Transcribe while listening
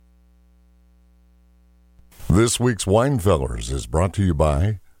This week's Winefellers is brought to you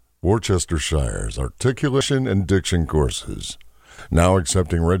by Worcestershire's Articulation and Diction courses. Now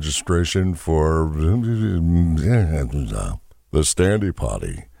accepting registration for the Standy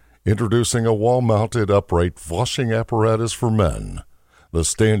Potty. Introducing a wall-mounted upright flushing apparatus for men. The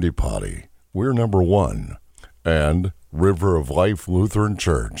Standy Potty. We're number one. And River of Life Lutheran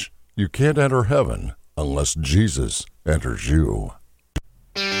Church. You can't enter heaven unless Jesus enters you.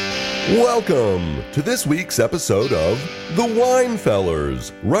 Welcome to this week's episode of The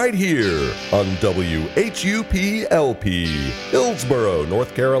Winefellers, right here on WHUP-LP, Hillsboro,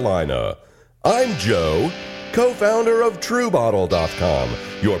 North Carolina. I'm Joe, co-founder of TrueBottle.com,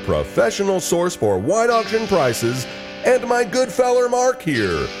 your professional source for wine auction prices, and my good feller Mark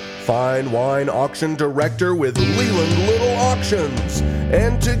here, fine wine auction director with Leland Little Auctions.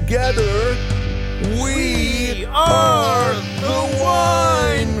 And together, we are the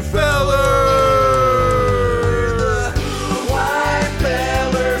Winefellers!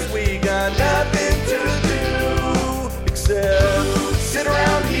 Winefellers, we got nothing to do except sit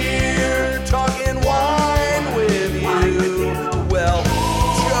around here talking wine with you. Well,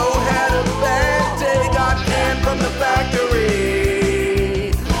 Joe had a bad day, got canned from the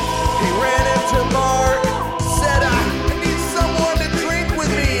factory. He ran into Mark, said, I need someone to drink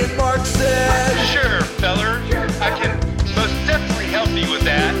with me, and Mark said, Sure, feller. I can most definitely help you with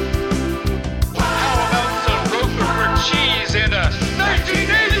that. How about some Roquefort cheese and a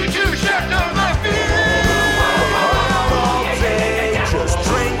 1982 Chateau Lafite? all day, just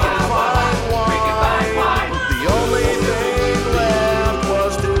drinking fine wine. The only thing left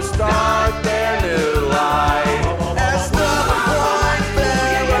was to start their new life. As the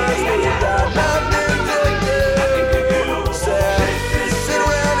Winefellers, we got nothing to do except sit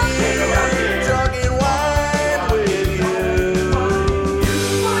around here talking wine with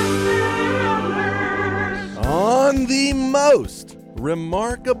you. On the most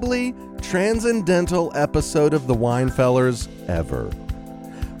remarkably transcendental episode of the Winefellers ever,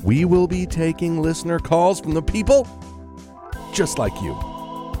 we will be taking listener calls from the people just like you,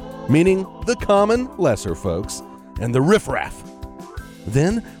 meaning the common lesser folks and the riffraff.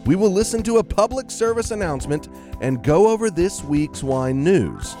 Then we will listen to a public service announcement and go over this week's wine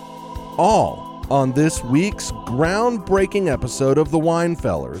news, all on this week's groundbreaking episode of the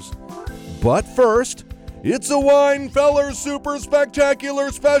Winefellers. But first, it's a Winefellers super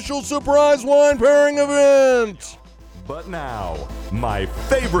spectacular special surprise wine pairing event. But now, my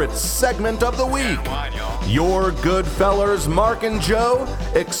favorite segment of the week. Wine, y'all. Your good fellers, Mark and Joe,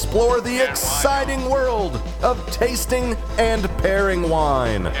 explore the exciting world of tasting and pairing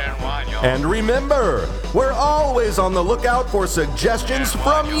wine. And wine, y'all. And remember, we're always on the lookout for suggestions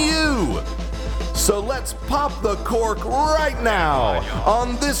from you. So let's pop the cork right now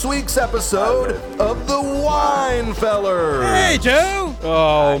on this week's episode of the Winefellers. Hey, Joe!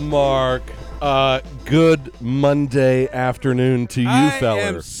 Oh, Mark. Good Monday afternoon to you, I feller.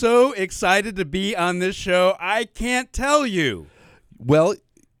 am so excited to be on this show. I can't tell you. Well,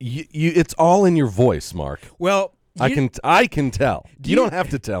 it's all in your voice, Mark. Well, I can tell. You don't have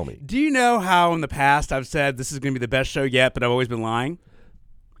to tell me. Do you know how in the past I've said this is going to be the best show yet, but I've always been lying?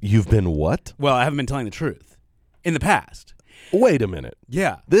 You've been what? Well, I haven't been telling the truth in the past. Wait a minute.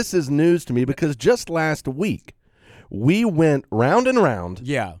 Yeah. This is news to me because just last week, we went round and round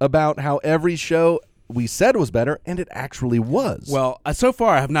about how every show we said was better, and it actually was. Well, so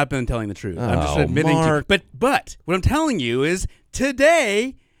far I have not been telling the truth. I'm just admitting Mark. to. But what I'm telling you is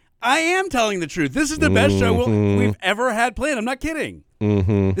today I am telling the truth. This is the best show we've ever had planned. I'm not kidding.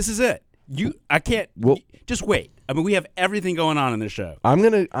 Mm-hmm. This is it. I can't. Well, just wait. I mean, we have everything going on in this show. I'm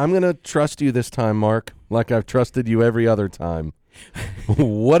gonna trust you this time, Mark, like I've trusted you every other time.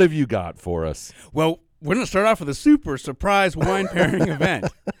 What have you got for us? Well, we're going to start off with a super surprise wine pairing event.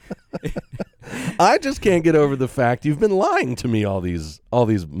 I just can't get over the fact you've been lying to me all these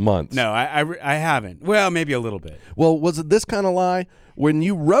months. No, I haven't. Well, maybe a little bit. Well, was it this kind of lie? When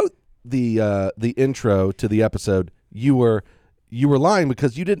you wrote the intro to the episode, you were lying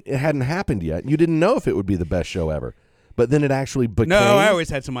because it hadn't happened yet. You didn't know if it would be the best show ever. But then it actually became... No, I always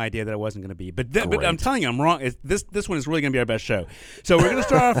had some idea that it wasn't going to be. But I'm telling you, I'm wrong. This one is really going to be our best show. So we're going to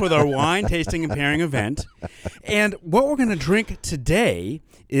start off with our wine tasting and pairing event. And what we're going to drink today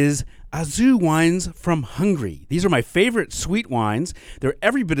is Aszu wines from Hungary. These are my favorite sweet wines. They're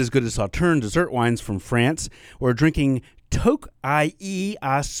every bit as good as Sauterne dessert wines from France. We're drinking Tokaji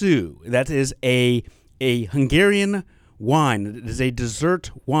Aszu. That is a Hungarian wine. It is a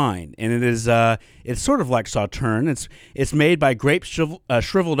dessert wine, and it is it's sort of like Sauterne. It's made by grapes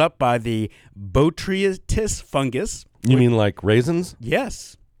shriveled up by the Botrytis fungus. You mean like raisins?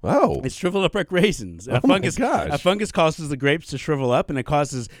 Yes. Oh. It's shriveled up like raisins. Oh my gosh. A fungus causes the grapes to shrivel up, and it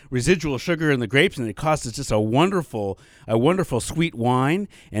causes residual sugar in the grapes, and it causes just a wonderful sweet wine,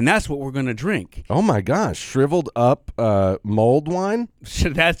 and that's what we're going to drink. Oh my gosh, shriveled up mold wine?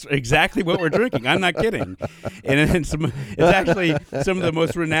 That's exactly what we're drinking. I'm not kidding. And it's actually some of the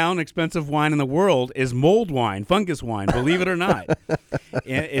most renowned, expensive wine in the world is mold wine, fungus wine, believe it or not.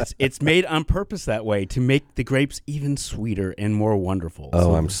 And it's made on purpose that way to make the grapes even sweeter and more wonderful.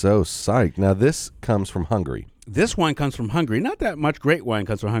 Oh, I'm so psyched. Now, this comes from Hungary. This wine comes from Hungary. Not that much great wine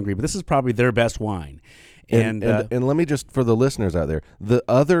comes from Hungary, but this is probably their best wine. And let me just, for the listeners out there, the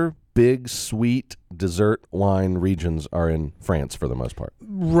other big sweet dessert wine regions are in France for the most part.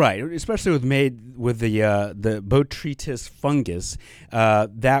 Right, especially made with the botrytis fungus.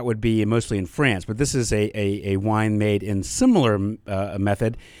 That would be mostly in France, but this is a wine made in similar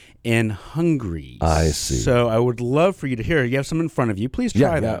method in Hungary. I see. So I would love for you to hear. You have some in front of you. Please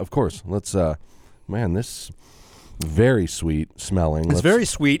try that. Yeah, of course. Let's. Man, this very sweet smelling. It's very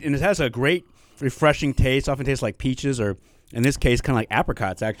sweet, and it has a great, refreshing taste. Often tastes like peaches, or in this case, kind of like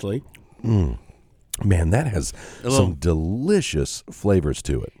apricots, actually. Man, that has some delicious flavors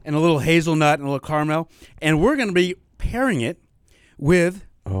to it. And a little hazelnut and a little caramel. And we're going to be pairing it with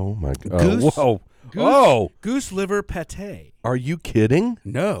Oh my God! goose liver pate. Are you kidding?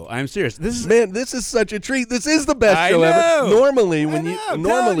 No, I'm serious. This is such a treat. This is the best I show know. ever. Normally,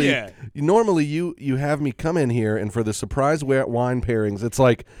 Normally, you have me come in here, and for the surprise wine pairings, it's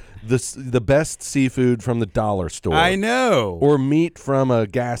like the best seafood from the dollar store. I know. Or meat from a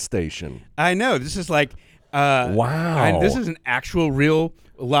gas station. I know. This is like wow. This is an actual real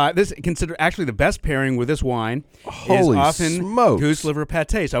lot. This considered actually the best pairing with this wine. Holy is often smokes. goose liver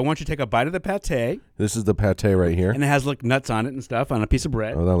pate. So I want you to take a bite of the pate. This is the pate right here. And it has like nuts on it and stuff on a piece of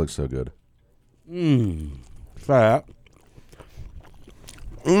bread. Oh, that looks so good. Try that.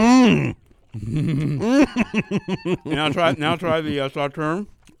 Now try the Sauterne.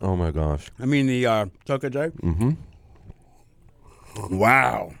 Oh my gosh. I mean the Tokaji.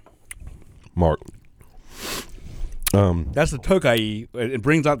 Wow. Mark. That's the Tokaji. It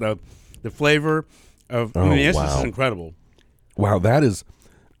brings out the flavor of. This is incredible. Wow, that is.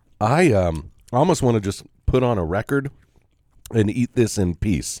 I almost want to just put on a record and eat this in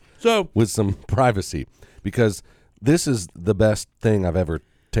peace. So with some privacy, because this is the best thing I've ever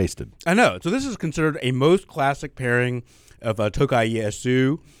tasted. I know. So this is considered a most classic pairing of Tokaji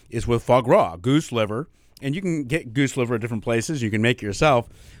Aszu is with foie gras, goose liver, and you can get goose liver at different places. You can make it yourself,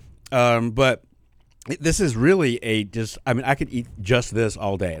 but. This is really I could eat just this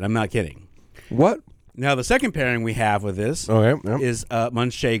all day, and I'm not kidding. What? Now, the second pairing we have with this is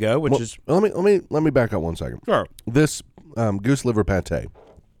manchego, which is... Let me back up 1 second. Sure. This goose liver pate,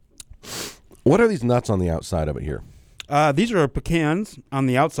 what are these nuts on the outside of it here? These are pecans on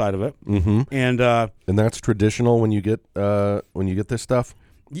the outside of it. Mm-hmm. And that's traditional when you get this stuff?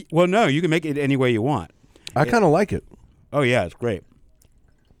 Well, no, you can make it any way you want. I kind of like it. Oh, yeah, it's great.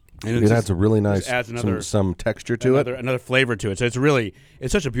 And it adds a really nice some texture to it. Another flavor to it. So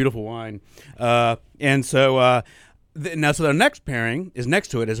it's such a beautiful wine. And so so the next pairing is next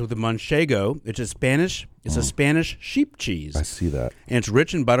to it is with the manchego. It's a Spanish. It's a Spanish sheep cheese. I see that. And it's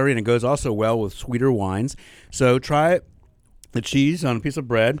rich and buttery, and it goes also well with sweeter wines. So try it. The cheese on a piece of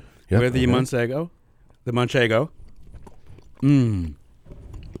bread with the manchego. The manchego.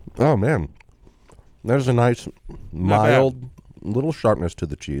 Oh man, there's a nice mild. Little sharpness to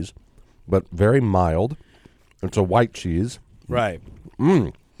the cheese, but very mild. It's a white cheese. Right.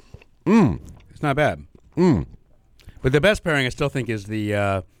 It's not bad. But the best pairing I still think is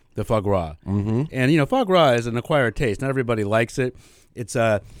the foie gras. Mm-hmm. And foie gras is an acquired taste. Not everybody likes it. It's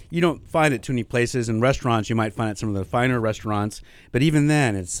you don't find it too many places. In restaurants, you might find it at some of the finer restaurants, but even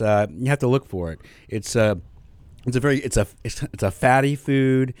then, it's you have to look for it. It's a fatty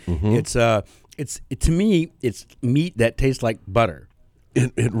food. Mm-hmm. To me, it's meat that tastes like butter.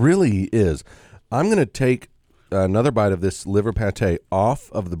 It really is. I'm going to take another bite of this liver pate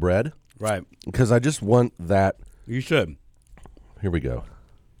off of the bread. Right. Because I just want that. You should. Here we go.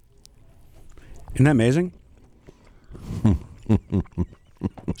 Isn't that amazing?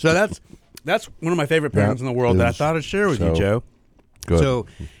 So that's one of my favorite pairings in the world that I thought I'd share with you, Joe. Good. So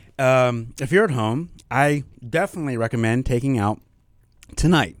if you're at home, I definitely recommend taking out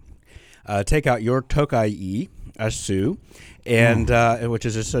tonight. Take out your Tokaji Aszu, and which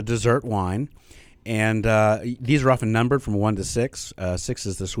is just a dessert wine. And these are often numbered from 1 to 6. 6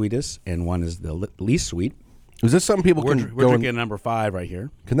 is the sweetest, and 1 is the least sweet. Is this something people can We're drinking number 5 right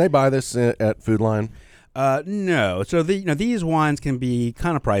here. Can they buy this at Food Line? No. So these wines can be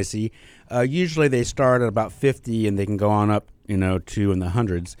kind of pricey. Usually they start at about $50, and they can go on up to in the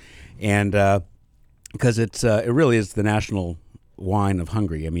hundreds, and because it really is the national wine of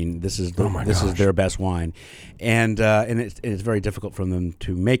Hungary. I mean, this is their best wine, and it's very difficult for them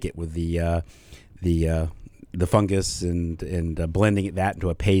to make it with the fungus and blending that into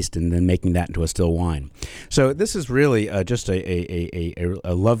a paste and then making that into a still wine. So this is really just a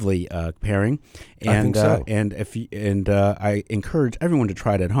lovely pairing, and I think so. and I encourage everyone to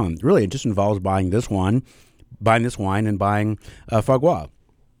try it at home. Really, it just involves buying this wine, and buying Foie Gras.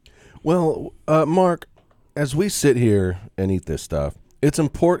 Well, Mark, as we sit here and eat this stuff, it's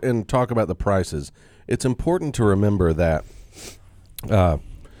important, and talk about the prices, it's important to remember that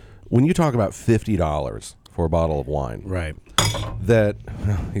when you talk about $50 for a bottle of wine, Right. that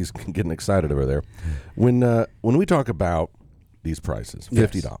he's getting excited over there. When we talk about these prices,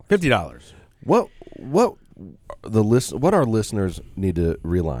 $50. $50. What our listeners need to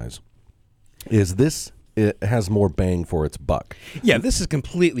realize is this. It has more bang for its buck. Yeah, this is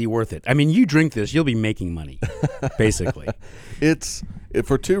completely worth it. I mean, you drink this, you'll be making money, basically. It's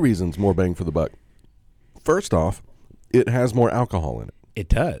for two reasons more bang for the buck. First off, it has more alcohol in it. It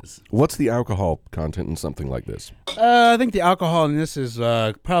does. What's the alcohol content in something like this? I think the alcohol in this is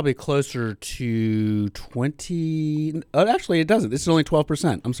probably closer to 20. Actually, it doesn't. This is only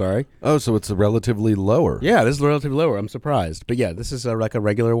 12%. I'm sorry. Oh, so it's a relatively lower. Yeah, this is relatively lower. I'm surprised. But yeah, this is like a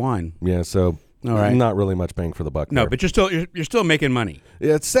regular wine. Yeah, so All right. not really much bang for the buck. No, there. but you're still making money.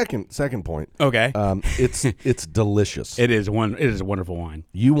 Yeah, it's second point. Okay. It's delicious. It is a wonderful wine.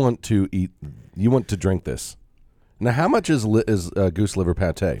 You want to drink this. Now, how much is goose liver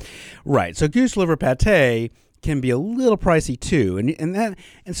pate? Right. So goose liver pate can be a little pricey too, and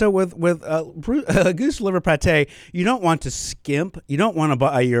so with goose liver pate, you don't want to skimp. You don't want to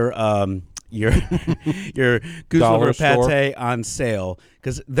buy your goose Dollar liver store. pate on sale,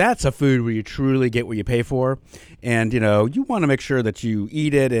 because that's a food where you truly get what you pay for, and you want to make sure that you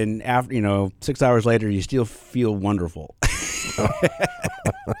eat it, and after 6 hours later you still feel wonderful.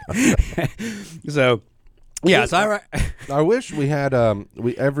 So. Yeah, so I wish we had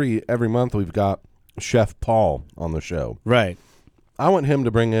every month we've got Chef Paul on the show. Right. I want him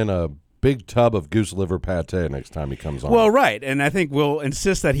to bring in a big tub of goose liver pate next time he comes on. Well, right, and I think we'll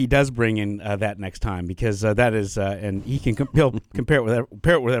insist that he does bring in that next time, because that is, and he can he'll pair it with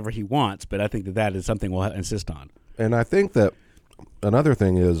whatever he wants. But I think that is something we'll insist on. And I think that another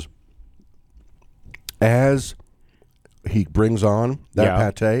thing is, as he brings on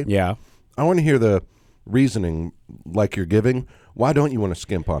that pate, yeah, I want to hear the reasoning like you're giving. Why don't you want to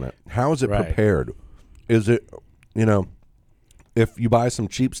skimp on it? How is it prepared? Is it, if you buy some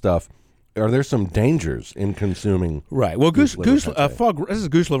cheap stuff, are there some dangers in consuming? Right. Well, this is goose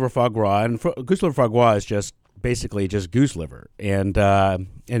liver foie gras, and goose liver foie gras is just basically just goose liver and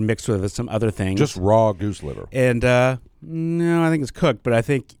mixed with some other things. Just raw goose liver. And no, I think it's cooked, but I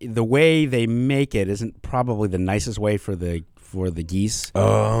think the way they make it isn't probably the nicest way for the geese.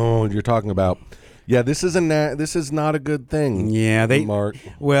 Oh, you're talking about. Yeah, this is not a good thing. Yeah, Mark.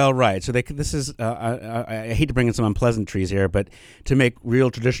 Well, right. So this is. I hate to bring in some unpleasantries here, but to make real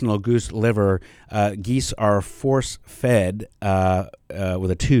traditional goose liver, geese are force fed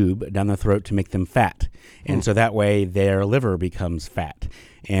with a tube down their throat to make them fat, and so that way their liver becomes fat,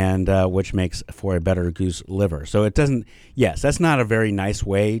 and which makes for a better goose liver. So it doesn't. Yes, that's not a very nice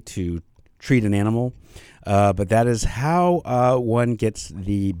way to treat an animal, but that is how one gets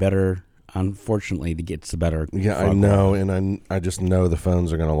the better. Unfortunately, it gets the better. Yeah, I know, and I just know the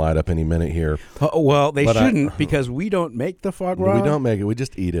phones are going to light up any minute here. Well, they shouldn't, because we don't make the foie gras. We don't make it. We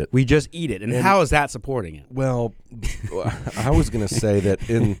just eat it. We just eat it. And how is that supporting it? Well, I was going to say that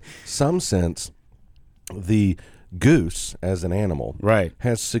in some sense, the goose as an animal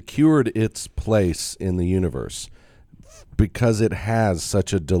has secured its place in the universe because it has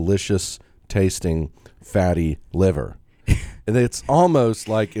such a delicious tasting fatty liver. And it's almost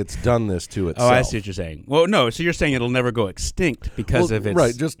like it's done this to itself. Oh, I see what you're saying. Well, no, so you're saying it'll never go extinct because of its...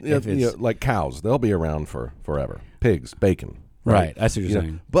 Right, just like cows. They'll be around for forever. Pigs, bacon. Right, I see what you're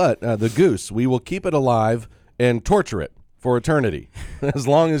saying. But the goose, we will keep it alive and torture it for eternity, as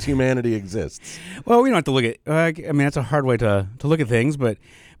long as humanity exists. Well, we don't have to look at... I mean, that's a hard way to look at things, but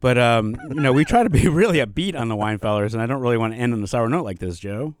we try to be really upbeat on the Wine Fellers, and I don't really want to end on a sour note like this,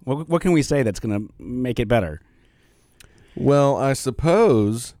 Joe. What can we say that's going to make it better? Well, I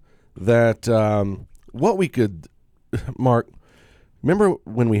suppose that what we could, Mark, remember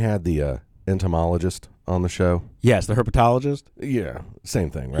when we had the entomologist on the show? Yes, the herpetologist? Yeah, same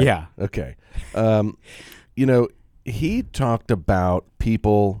thing, right? Yeah. Okay. He talked about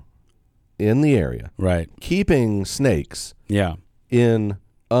people in the area keeping snakes in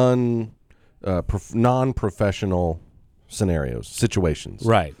non-professional situations.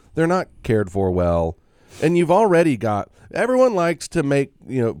 Right. They're not cared for well. And you've already got, everyone likes to make,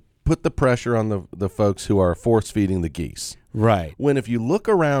 put the pressure on the folks who are force feeding the geese. Right. When if you look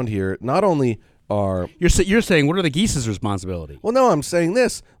around here, not only are... You're saying, what are the geese's responsibility? Well, no, I'm saying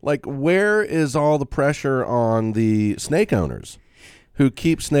this. Like, where is all the pressure on the snake owners who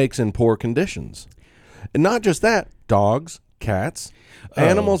keep snakes in poor conditions? And not just that, dogs, cats,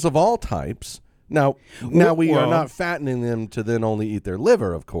 animals of all types. Now we are not fattening them to then only eat their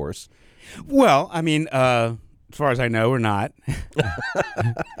liver, of course. Well, I mean, as far as I know, we're not.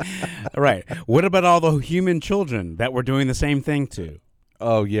 Right. What about all the human children that we're doing the same thing to?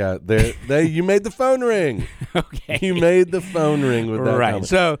 Oh, yeah. You made the phone ring. Okay. You made the phone ring with that right. comment.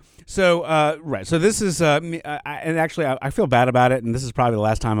 So this is, and actually, I feel bad about it, and this is probably the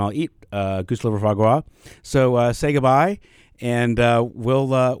last time I'll eat goose liver foie gras. So say goodbye, and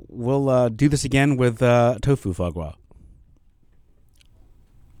we'll do this again with tofu foie gras.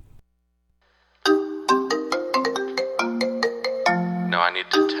 No, I need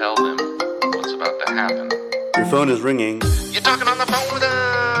to tell them what's about to happen. Your phone is ringing. You're talking on the phone with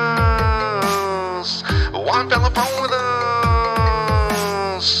us. One fella phone with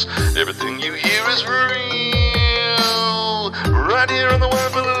us. Everything you hear is real. Right here on the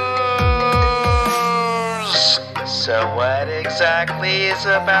Webblers. So what exactly is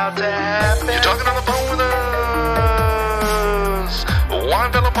about to happen? You're talking on the phone with us.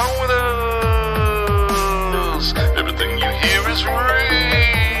 One fella phone with us. Everything you hear is real.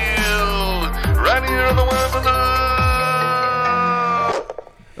 Right here on the Webblers.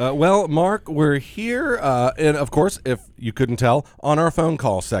 Well, Mark, we're here, and of course, if you couldn't tell, on our phone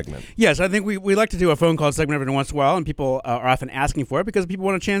call segment. Yes, I think we like to do a phone call segment every once in a while, and people are often asking for it because people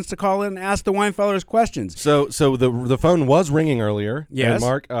want a chance to call in and ask the wine fellers questions. So the phone was ringing earlier. Yes.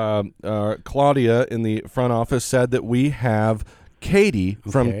 And Mark, Claudia in the front office said that we have Katie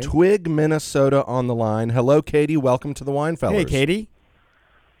from Twig, Minnesota on the line. Hello, Katie. Welcome to the Wine Fellers. Hey, Katie.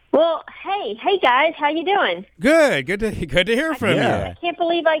 Well, hey guys, how you doing? Good to hear from you. I can't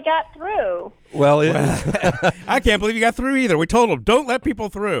believe I got through. Well, I can't believe you got through either. We told them don't let people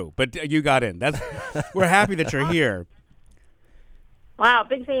through, but you got in. We're happy that you're here. Wow,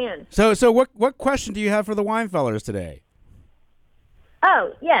 big fan. So what question do you have for the wine fellers today?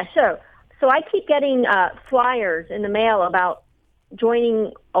 Oh yeah, so I keep getting flyers in the mail about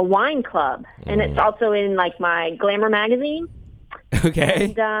joining a wine club, and it's also in like my Glamour magazine.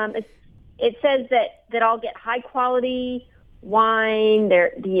 Okay. And it says that I'll get high quality wine.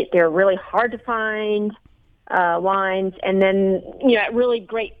 They're really hard to find wines, and then at really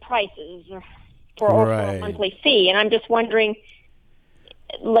great prices for a monthly fee. And I'm just wondering,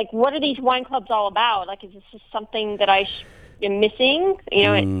 like, what are these wine clubs all about? Like, is this just something that I am missing?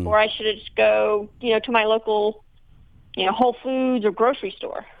 Or I should just go to my local Whole Foods or grocery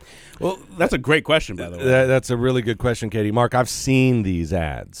store? Well, that's a great question, by the way. That's a really good question, Katie. Mark, I've seen these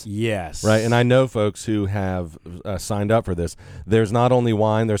ads. Yes. Right, and I know folks who have signed up for this. There's not only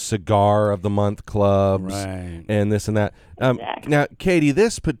wine, there's cigar of the month clubs, right, and this and that. Exactly. Now, Katie,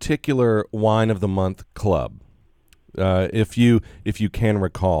 this particular wine of the month club, if you can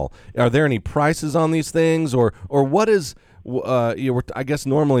recall, are there any prices on these things, or what is? I guess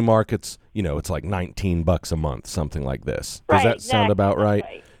normally, Mark, it's like $19 a month, something like this. Does that sound about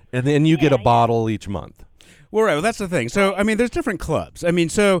right? And then you get a bottle each month. Well, right. Well, that's the thing. So, I mean, there's different clubs. I mean,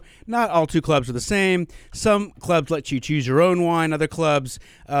 so not all two clubs are the same. Some clubs let you choose your own wine. Other clubs,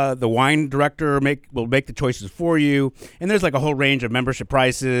 the wine director will make the choices for you. And there's like a whole range of membership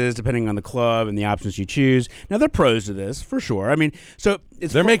prices depending on the club and the options you choose. Now, there are pros to this, for sure. I mean, so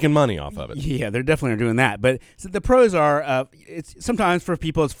they're making money off of it. Yeah, they're definitely doing that. But so the pros are, it's sometimes for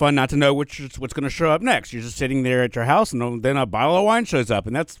people it's fun not to know what's going to show up next. You're just sitting there at your house, and then a bottle of wine shows up,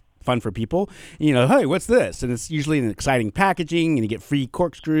 and that's fun for people. Hey, what's this? And it's usually an exciting packaging, and you get free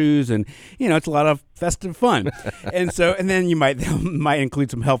corkscrews, and it's a lot of festive fun. and then they might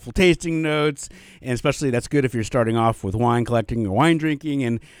include some helpful tasting notes, and especially that's good if you're starting off with wine collecting or wine drinking.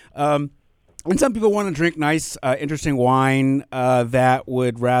 And some people want to drink nice, interesting wine that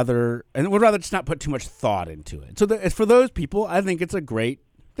would rather just not put too much thought into it. So for those people, I think it's a great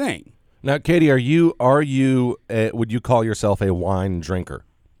thing. Now, Katie, are you would you call yourself a wine drinker?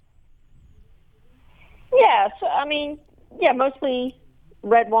 Yeah, so I mean, mostly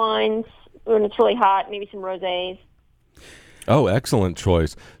red wines when it's really hot, maybe some rosés. Oh, excellent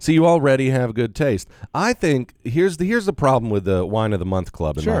choice. So you already have good taste. I think here's the problem with the Wine of the Month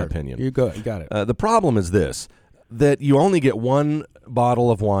Club, in my opinion. You got it. The problem is this, that you only get one bottle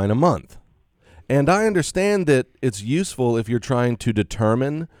of wine a month. And I understand that it's useful if you're trying to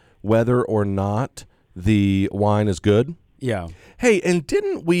determine whether or not the wine is good. Yeah. Hey, and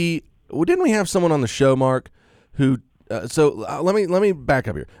didn't we have someone on the show, Mark, who let me back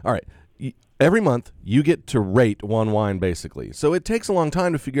up here. All right. Every month you get to rate one wine basically. So it takes a long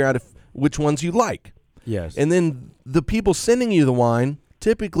time to figure out which ones you like. Yes. And then the people sending you the wine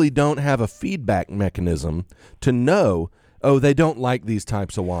typically don't have a feedback mechanism to know, oh, they don't like these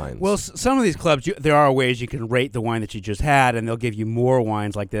types of wines. Well, some of these clubs, there are ways you can rate the wine that you just had, and they'll give you more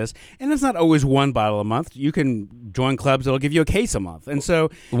wines like this. And it's not always one bottle a month. You can join clubs that'll give you a case a month. And so,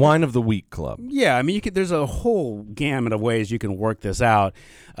 Wine of the Week Club. Yeah, I mean, there's a whole gamut of ways you can work this out.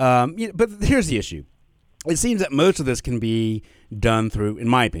 But here's the issue. It seems that most of this can be done through, in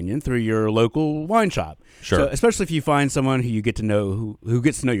my opinion, through your local wine shop. Sure. So, especially if you find someone who you get to know, who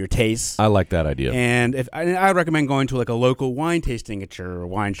gets to know your tastes. I like that idea. And I recommend going to like a local wine tasting at your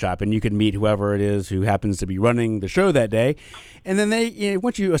wine shop, and you can meet whoever it is who happens to be running the show that day. And then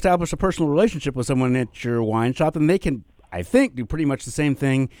once you establish a personal relationship with someone at your wine shop, then they can, I think, do pretty much the same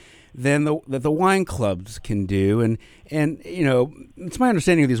thing that the wine clubs can do. And it's my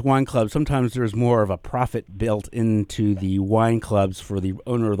understanding of these wine clubs, sometimes there's more of a profit built into the wine clubs for the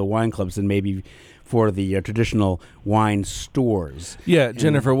owner of the wine clubs than maybe for the traditional wine stores. Yeah,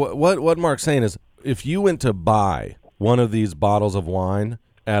 Jennifer, what Mark's saying is if you went to buy one of these bottles of wine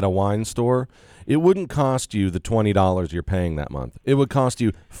at a wine store, it wouldn't cost you the $20 you're paying that month. It would cost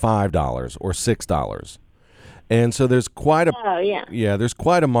you $5 or $6. And so there's quite a there's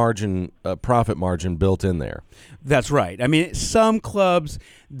quite a margin, profit margin built in there. That's right. I mean, some clubs,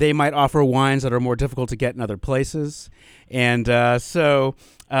 they might offer wines that are more difficult to get in other places, and it's all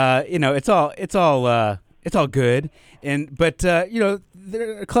good.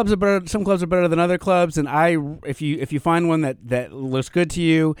 Clubs are better. Some clubs are better than other clubs, and if you find one that looks good to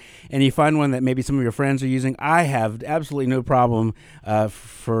you, and you find one that maybe some of your friends are using, I have absolutely no problem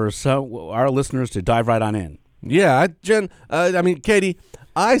for our listeners to dive right on in. Yeah, Katie,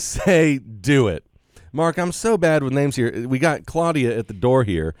 I say do it. Mark, I'm so bad with names here. We got Claudia at the door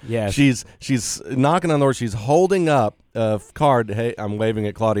here. Yes. She's knocking on the door. She's holding up a card. Hey, I'm waving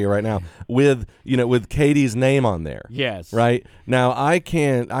at Claudia right now with Katie's name on there. Yes. Right? Now I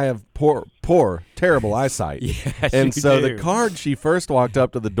have poor, terrible eyesight. Yes, and you so do. the card she first walked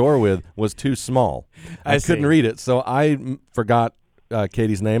up to the door with was too small. I couldn't read it, so I forgot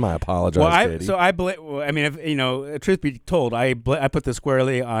Katie's name. I apologize, Katie. Truth be told, I put this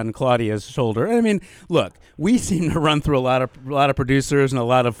squarely on Claudia's shoulder. I mean, look, we seem to run through a lot of producers and a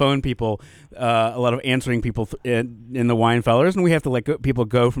lot of phone people, a lot of answering people in the Wine Fellers, and we have to let people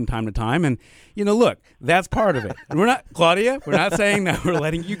go from time to time. And look, that's part of it. And we're not, Claudia. We're not saying that we're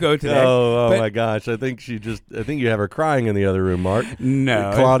letting you go today. Oh my gosh! I think you have her crying in the other room, Mark.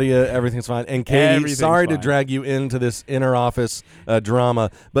 No, Claudia, everything's fine. And Katie, sorry to drag you into this inner office drama,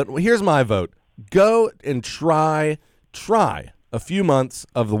 but here's my vote: go and try a few months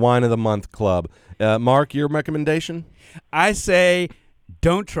of the Wine of the Month Club. Mark, your recommendation? I say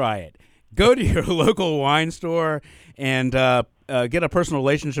don't try it. Go to your local wine store and get a personal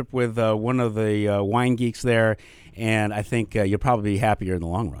relationship with one of the wine geeks there, and I think you'll probably be happier in the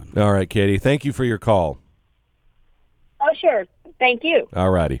long run. All right, Katie, thank you for your call. Oh, sure. Thank you.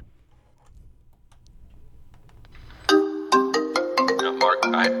 All righty. Mark,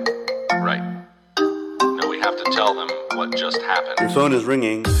 right. No, we have to tell them what just happened. Your phone is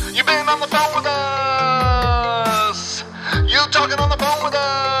ringing. You've been on the phone with us. You talking on the phone with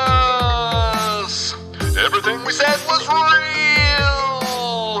us. Everything we said was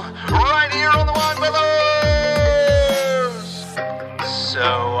real. Right here on the Wine Fellers.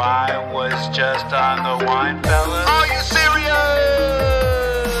 So I was just on the Wine Fellers. Are you serious?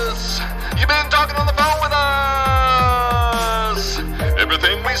 You've been talking on the phone with us.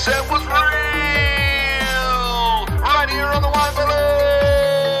 Everything we said was real. Right here on the Wine Fellers.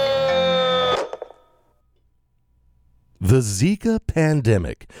 The Zika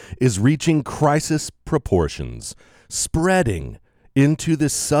pandemic is reaching crisis proportions, spreading into the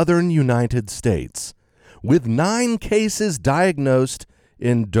southern United States, with 9 cases diagnosed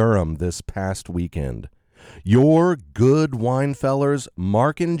in Durham this past weekend. Your good wine fellers,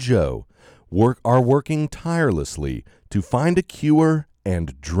 Mark and Joe, are working tirelessly to find a cure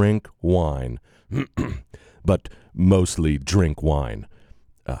and drink wine. But mostly drink wine.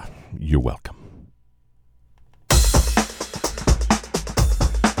 You're welcome.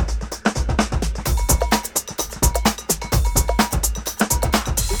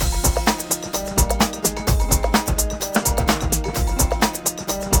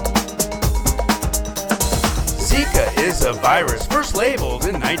 Zika is a virus first labeled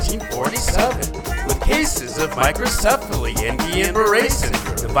in 1947 with cases of microcephaly and Guillain-Barré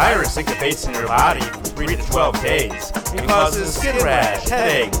syndrome. The virus incubates in your body for 3 to 12 days. It causes skin rash,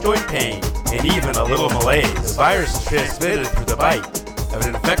 headache, joint pain, and even a little malaise. The virus is transmitted through the bite of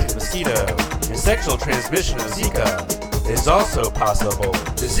an infected mosquito, and sexual transmission of Zika is also possible.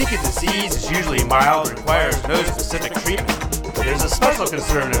 The Zika disease is usually mild and requires no specific treatment. But there's a special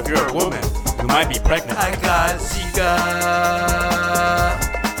concern if you're a woman who might be pregnant. I got Zika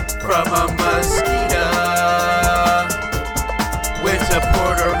from a mosquito. Went to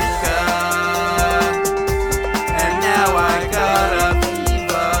Puerto Rico, and now I got a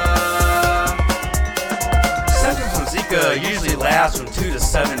fever. Symptoms from Zika usually last from 2 to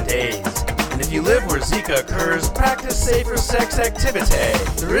 7 days. And if you live where Zika occurs, practice safer sex activity.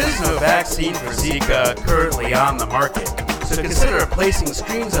 There is no vaccine for Zika currently on the market. So consider placing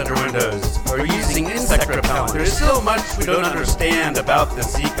screens under windows or using insect repellent. There's still much we don't understand about the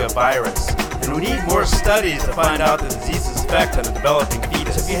Zika virus, and we need more studies to find out the disease's effect on the developing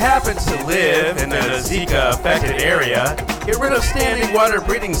fetus. If you happen to live in a Zika-affected area, get rid of standing water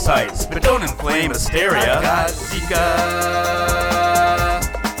breeding sites, but don't inflame hysteria. I got Zika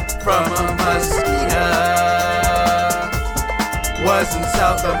from a mosquito. Was in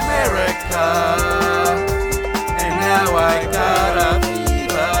South America. Now I got a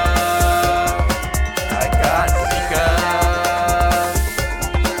fever. I got Zika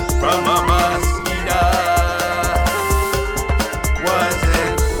from a mosquito. Was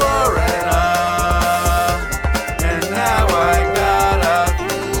in Florida, and now I got a fever.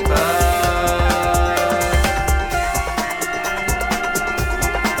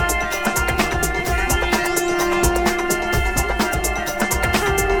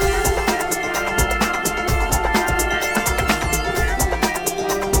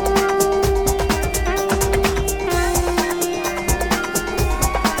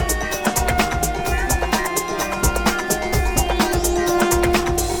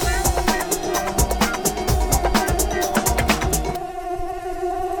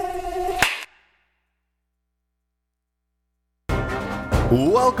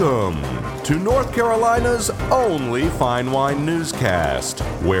 Welcome to North Carolina's only fine wine newscast,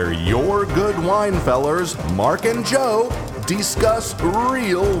 where your good wine fellers, Mark and Joe, discuss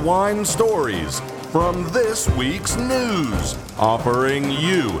real wine stories from this week's news, offering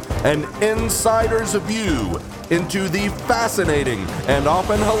you an insider's view into the fascinating and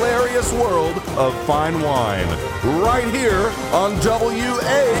often hilarious world of fine wine, right here on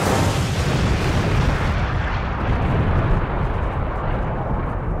WA.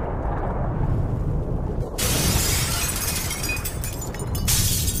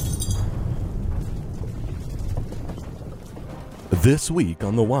 This week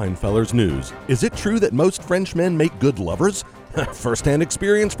on the Winefellers News, is it true that most French men make good lovers? First-hand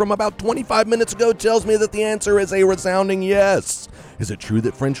experience from about 25 minutes ago tells me that the answer is a resounding yes. Is it true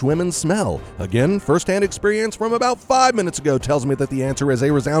that French women smell? Again, first-hand experience from about 5 minutes ago tells me that the answer is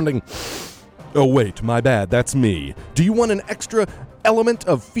a resounding... Oh wait, my bad, that's me. Do you want an extra element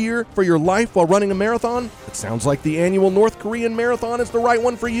of fear for your life while running a marathon? It sounds like the annual North Korean marathon is the right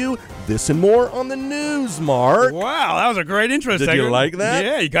one for you. This and more on the news, Mark. Wow, that was a great intro Did segment. you like that?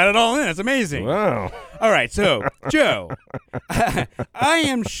 Yeah, you got it all in. That's amazing. Wow. All right, so, Joe, I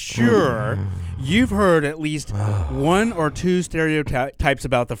am sure you've heard at least one or two stereotypes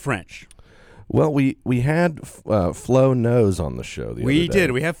about the French. Well, we had Flo Knows on the show the other day. We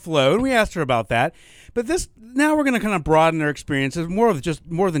did. We have Flo, and we asked her about that. But now we're going to kind of broaden our experiences, more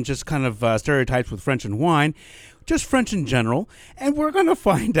than just kind of stereotypes with French and wine, just French in general. And we're going to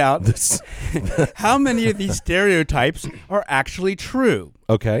find out how many of these stereotypes are actually true.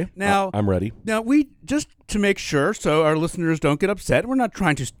 Okay. Now, I'm ready. Now, we just to make sure so our listeners don't get upset, we're not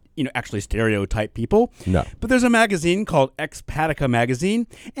trying to actually stereotype people. No. But there's a magazine called Expatica magazine,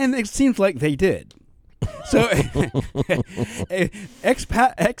 and it seems like they did. So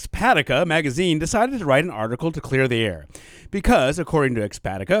Expatica magazine decided to write an article to clear the air because, according to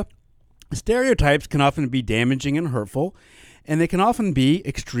Expatica, stereotypes can often be damaging and hurtful, and they can often be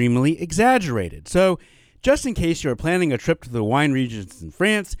extremely exaggerated. So just in case you're planning a trip to the wine regions in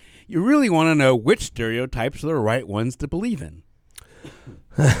France, you really want to know which stereotypes are the right ones to believe in.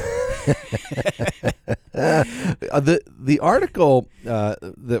 The article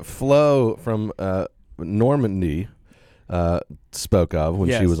that Flo from Normandy spoke of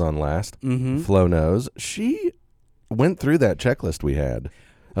when she was on last, Flo Knows, she went through that checklist we had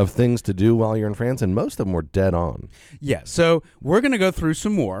of things to do while you're in France, and most of them were dead on. Yeah, so we're going to go through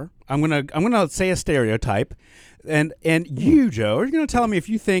some more. I'm gonna say a stereotype, and you, Joe, are going to tell me if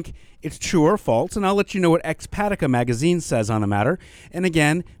you think it's true or false, and I'll let you know what Expatica magazine says on the matter. And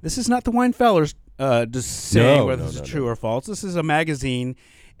again, this is not the Winefellers saying whether this is true or false. This is a magazine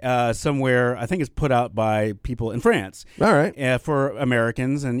somewhere. I think it's put out by people in France. All right. For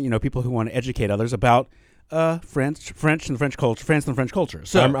Americans and people who want to educate others about France and the French culture. France and the French culture.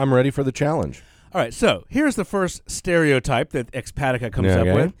 So I'm ready for the challenge. All right. So here's the first stereotype that Expatica comes up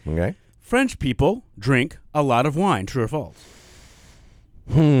with. Okay. French people drink a lot of wine. True or false?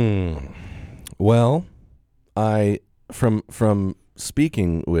 Well, from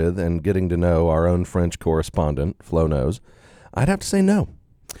speaking with and getting to know our own French correspondent, Flo knows, I'd have to say no.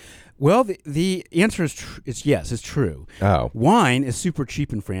 Well, the answer is yes, it's true. Oh. Wine is super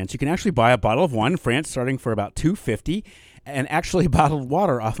cheap in France. You can actually buy a bottle of wine in France starting for about $2.50, and actually bottled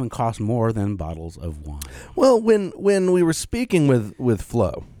water often costs more than bottles of wine. Well, when we were speaking with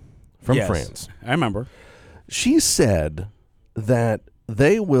Flo from France, I remember. She said that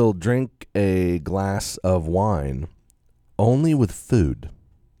they will drink a glass of wine only with food.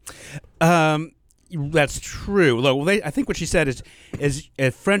 That's true. Well, I think what she said is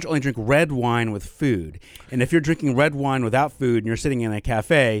French only drink red wine with food. And if you're drinking red wine without food and you're sitting in a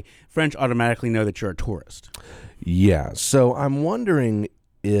cafe, French automatically know that you're a tourist. Yeah. So I'm wondering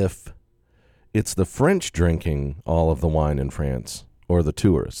if it's the French drinking all of the wine in France or the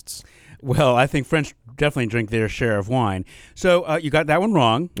tourists. Well, I think French definitely drink their share of wine. So you got that one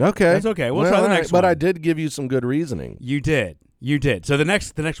wrong. Okay. That's okay. We'll try the next one. But I did give you some good reasoning. You did. So the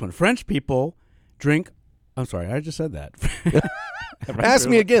next one. French people drink. I'm sorry, I just said that. Ask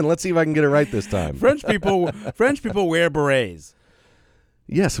me again. Let's see if I can get it right this time. French people wear berets.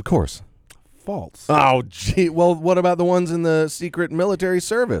 Yes, of course. False. Oh, gee. Well, what about the ones in the secret military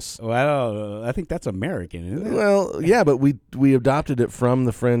service? Well, I think that's American, isn't it? Well, yeah, but we adopted it from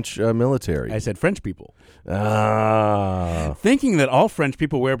the French military. I said French people. Ah. Thinking that all French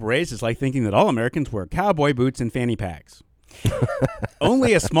people wear berets is like thinking that all Americans wear cowboy boots and fanny packs.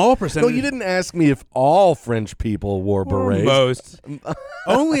 Only a small percentage. No, you didn't ask me if all French people wore berets. Most.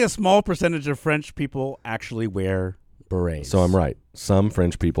 Only a small percentage of French people actually wear berets. So I'm right. Some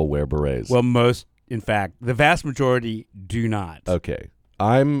French people wear berets. Well, most, in fact, the vast majority do not. Okay.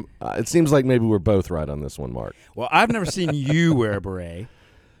 It seems like maybe we're both right on this one, Mark. Well, I've never seen you wear a beret.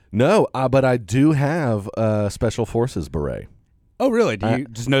 No, but I do have a Special Forces beret. Oh, really? Do you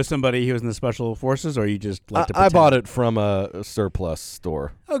just know somebody who was in the Special Forces, or you just like to pretend? I bought it from a surplus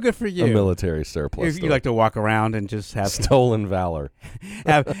store. Oh, good for you. A military surplus store. You like to walk around and just have stolen valor.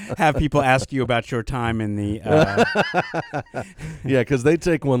 have people ask you about your time in the Yeah, because they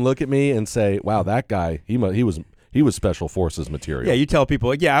take one look at me and say, wow, that guy, he was Special Forces material. Yeah, you tell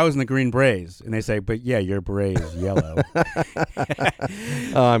people, yeah, I was in the Green Berets. And they say, but yeah, your beret is yellow.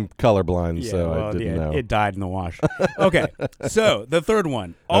 I'm colorblind, I didn't know. It died in the wash. Okay, so the third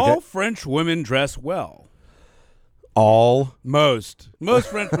one. All French women dress well. Most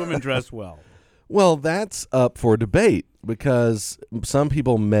French women dress well. Well, that's up for debate because some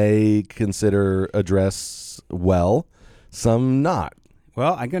people may consider a dress well, some not.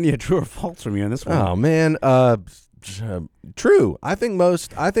 Well, I'm going to need a true or false from you on this one. Oh, man. True. I think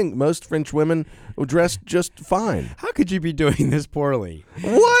most French women dress just fine. How could you be doing this poorly?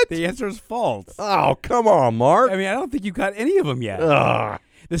 What? The answer is false. Oh, come on, Mark. I mean, I don't think you got any of them yet.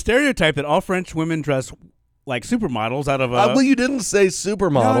 The stereotype that all French women dress like supermodels out of a... well, you didn't say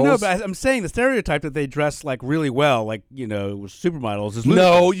supermodels. No, but I'm saying the stereotype that they dress like really well, like, supermodels is...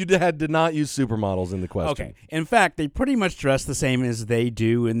 No, you did not use supermodels in the question. Okay. In fact, they pretty much dress the same as they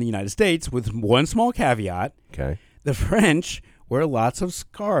do in the United States with one small caveat. Okay. The French wear lots of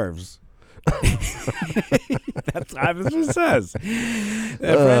scarves. That's what it says. The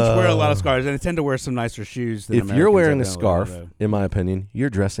French wear a lot of scarves, and they tend to wear some nicer shoes than Americans. If you're wearing a scarf, in my opinion,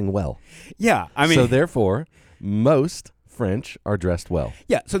 you're dressing well. Yeah, I mean... So therefore, most French are dressed well.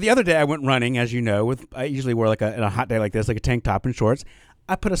 Yeah, so the other day I went running, as you know. I usually wear in a hot day like this, like a tank top and shorts.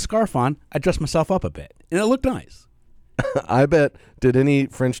 I put a scarf on. I dressed myself up a bit, and it looked nice. I bet. Did any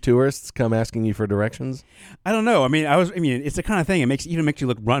French tourists come asking you for directions? I don't know. I mean, it's the kind of thing. It makes you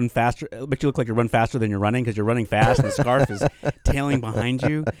look run faster. It makes you look like you run faster than you're running because you're running fast, and the scarf is tailing behind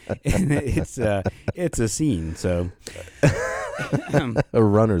you. And it's a scene. So a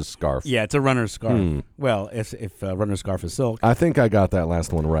runner's scarf. Yeah, it's a runner's scarf. Well, if a runner's scarf is silk. I think I got that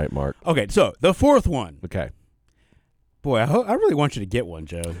last one right, Mark. Okay, so the fourth one. Okay. Boy, I really want you to get one,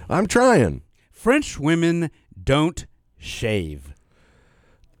 Joe. I'm trying. French women don't shave.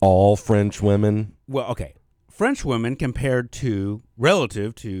 All French women? Well, okay. French women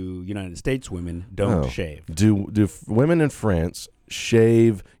relative to United States women don't shave. Do women in France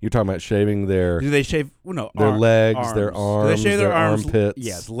shave? You're talking about shaving their... Do they shave? Well, no, their legs, arms. their arms, do they shave their arms? Armpits?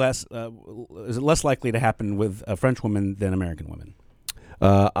 Yes, is it less likely to happen with French women than American women?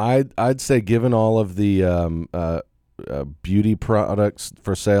 I'd say given all of the beauty products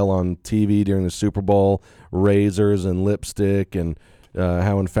for sale on TV during the Super Bowl, razors and lipstick, and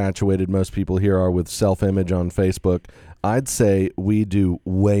how infatuated most people here are with self-image on Facebook, I'd say we do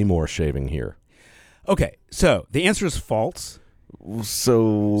way more shaving here. Okay, so the answer is false.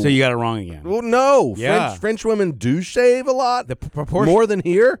 So you got it wrong again. Well, no. Yeah. French women do shave a lot. The proportion more than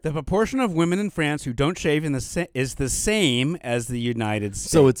here. The proportion of women in France who don't shave is the same as the United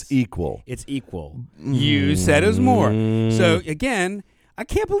States. So it's equal. It's equal. You said it was more. So again, I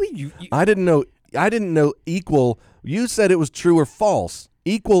can't believe you. I didn't know equal. You said it was true or false.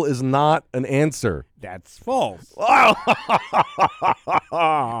 Equal is not an answer. That's false. I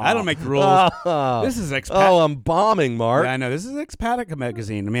don't make the rules. This is I'm bombing, Mark. I know. This is Expatica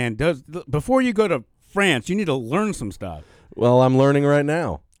magazine. Man, before you go to France, you need to learn some stuff. Well, I'm learning right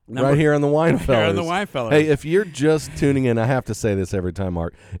now. Right here on the Wine Fellers. Here on the Wine Fellers. Hey, if you're just tuning in, I have to say this every time,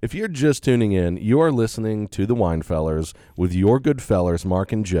 Mark. If you're just tuning in, you are listening to the Wine Fellers with your good fellers,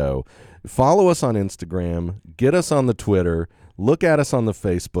 Mark and Joe. Follow us on Instagram. Get us on the Twitter. Look at us on the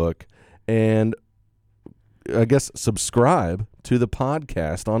Facebook. And I guess subscribe to the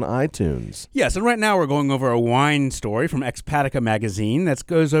podcast on iTunes. Yes, and right now we're going over a wine story from Expatica magazine that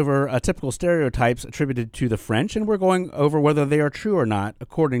goes over typical stereotypes attributed to the French, and we're going over whether they are true or not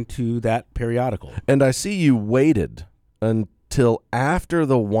according to that periodical. And I see you waited until after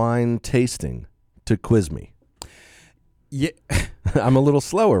the wine tasting to quiz me. Yeah. I'm a little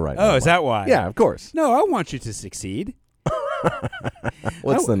slower right now. Oh, is that why? Yeah, of course. No, I want you to succeed.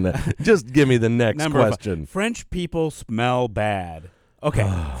 What's the next? Just give me the next question. French people smell bad. Okay,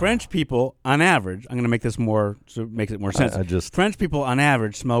 French people, on average, I'm going to make this more so it makes it more sense. French people, on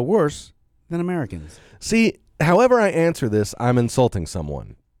average, smell worse than Americans. See, however I answer this, I'm insulting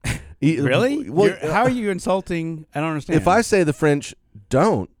someone. Really? Well, how are you insulting? I don't understand. If I say the French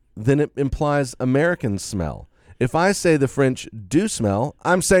don't, then it implies Americans smell. If I say the French do smell,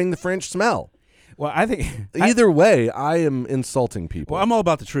 I'm saying the French smell. Well, I think either way, I am insulting people. Well, I'm all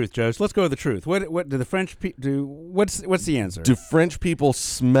about the truth, Joe. So let's go with the truth. What do the French do? What's the answer? Do French people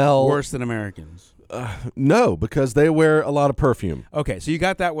smell worse than Americans? No, because they wear a lot of perfume. Okay, so you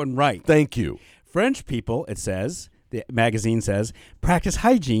got that one right. Thank you. French people, it says, the magazine says, practice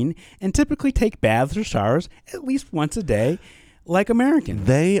hygiene and typically take baths or showers at least once a day, like Americans.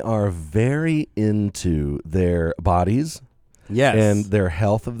 They are very into their bodies, yes, and their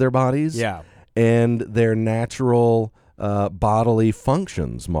health of their bodies, yeah, and their natural bodily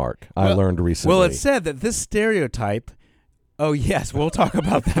functions, Mark, I learned recently. Well, it said that this stereotype, oh, yes, we'll talk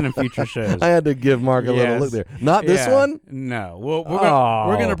about that in future shows. I had to give Mark a little look there. Not this one? No. Well,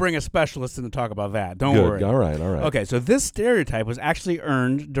 we're going to bring a specialist in to talk about that. Don't worry. All right. Okay, so this stereotype was actually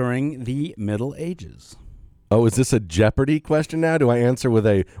earned during the Middle Ages. Oh, is this a Jeopardy question now? Do I answer with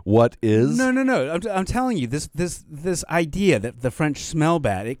a what is? No. I'm telling you, this idea that the French smell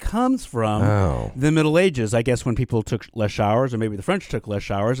bad, it comes from the Middle Ages, I guess, when people took less showers, or maybe the French took less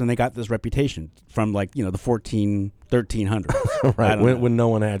showers, and they got this reputation from, like, the 1300s. Right, when no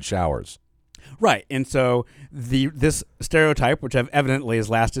one had showers. Right, and so this stereotype, which evidently has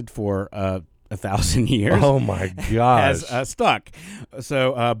lasted for 1,000 years. Oh my gosh, has stuck.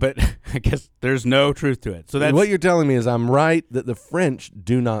 So, but I guess there's no truth to it. So that's what you're telling me is I'm right that the French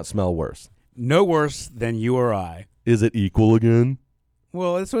do not smell worse. No worse than you or I. Is it equal again?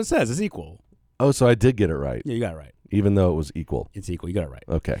 Well, that's what it says. It's equal. Oh, so I did get it right. Yeah, you got it right. Even though it was equal. It's equal. You got it right.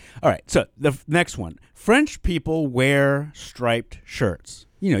 Okay. All right. So the next one. French people wear striped shirts.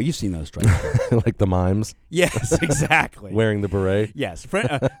 You've seen those striped shirts. Like the mimes? Yes, exactly. Wearing the beret? Yes.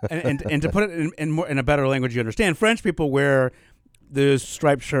 And to put it in a better language you understand, French people wear the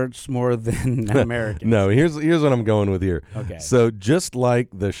striped shirts more than Americans. No, here's what I'm going with here. Okay. So just like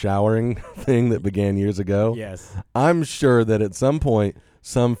the showering thing that began years ago, yes, I'm sure that at some point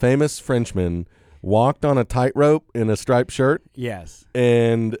some famous Frenchman walked on a tightrope in a striped shirt. Yes.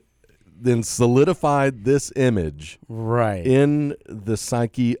 And then solidified this image right in the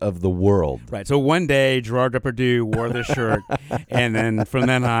psyche of the world. Right. So one day Gerard Depardieu wore this shirt, and then from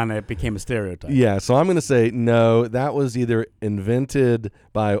then on it became a stereotype. Yeah. So I'm going to say no. That was either invented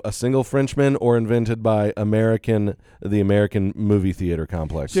by a single Frenchman or invented by the American movie theater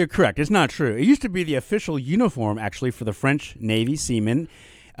complex. You're correct. It's not true. It used to be the official uniform, actually, for the French Navy seamen.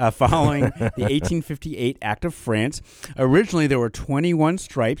 Following the 1858 Act of France. Originally, there were 21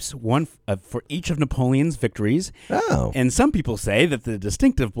 stripes, one for each of Napoleon's victories. Oh. And some people say that the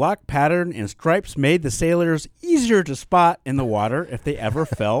distinctive block pattern and stripes made the sailors easier to spot in the water if they ever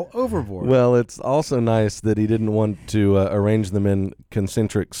fell overboard. Well, it's also nice that he didn't want to arrange them in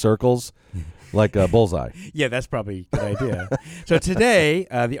concentric circles like a bullseye. Yeah, that's probably a good idea. So today,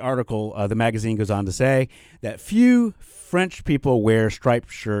 the article, the magazine goes on to say that few French people wear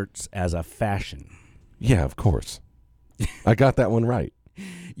striped shirts as a fashion. Yeah, of course. I got that one right.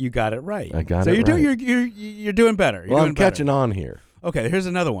 You got it right. I got so it you're right. You're doing better. You're Well, doing I'm catching on here. Okay, here's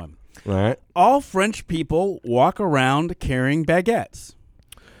another one. All right. All French people walk around carrying baguettes.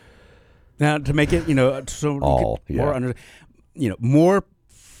 Now, to make it, so All, more yeah. more.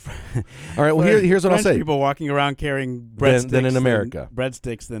 All right. Well, here's what French I'll say. people walking around carrying breadsticks than in America.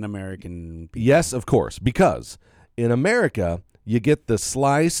 breadsticks than American people. Yes, of course, because in America you get the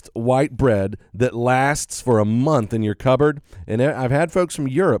sliced white bread that lasts for a month in your cupboard. And I've had folks from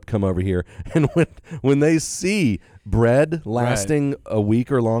Europe come over here, and when they see bread lasting a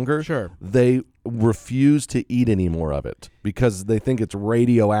week or longer, Sure. they refuse to eat any more of it because they think it's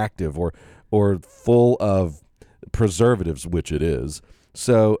radioactive or full of preservatives, which it is.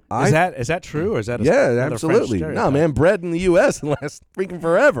 So Is that true, or is that yeah, another absolutely. French No, stereotype? man, bread in the U.S. lasts freaking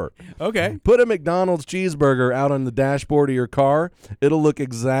forever. Okay. Put a McDonald's cheeseburger out on the dashboard of your car, it'll look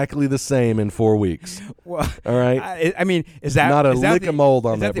exactly the same in 4 weeks. Well, all right. I mean, is that Not a is that lick the, of mold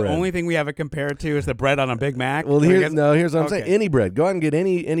on is that the bread. only thing we have it compared to is the bread on a Big Mac? Well, here's what I'm saying. Okay. Any bread. Go out and get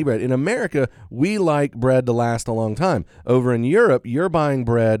any bread. In America, we like bread to last a long time. Over in Europe, you're buying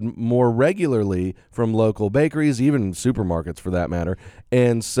bread more regularly from local bakeries, even supermarkets for that matter.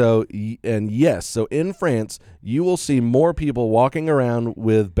 And so in France, you will see more people walking around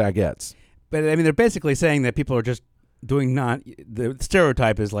with baguettes. But I mean, they're basically saying that people are just doing the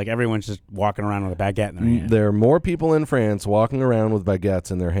stereotype is like everyone's just walking around with a baguette in their hand. There are more people in France walking around with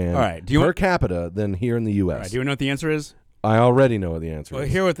baguettes in their hand per capita than here in the U.S. All right, do you know what the answer is? I already know what the answer is.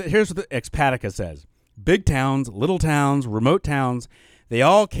 Here's what the Expatica says. Big towns, little towns, remote towns, they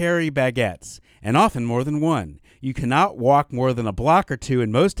all carry baguettes, and often more than one. You cannot walk more than a block or two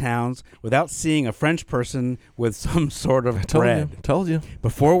in most towns without seeing a French person with some sort of bread. Told you.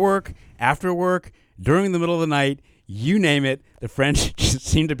 Before work, after work, during the middle of the night, you name it, the French just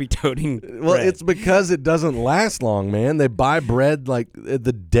seem to be toting Well, bread. it's because it doesn't last long, man. They buy bread like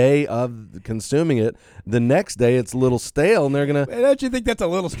the day of consuming it. The next day, it's a little stale, and they're going to... Don't you think that's a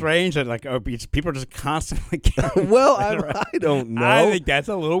little strange that people are just constantly carrying Well, bread around? I don't know. I think that's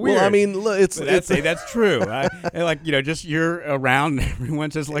a little weird. Well, I mean, look, that's true. Just you're around, and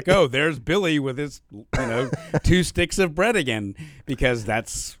everyone's just like, oh, there's Billy with his 2 sticks of bread again, because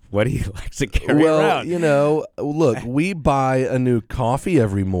that's what he likes to carry around. Look, we buy a new coffee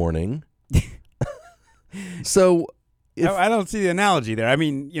every morning. So I don't see the analogy there. I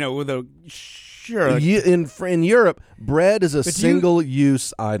mean, with a sure. In Europe, bread is a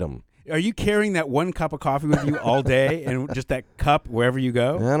single-use item. Are you carrying that 1 cup of coffee with you all day and just that cup wherever you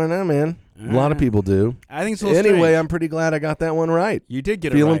go? I don't know, man. A lot of people do. I think it's a little Anyway, strange. I'm pretty glad I got that one right. You did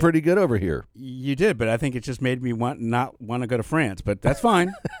get it right. Feeling pretty good over here. You did, but I think it just made me not want to go to France. But that's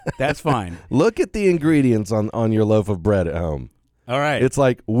fine. That's fine. Look at the ingredients on your loaf of bread at home. All right. It's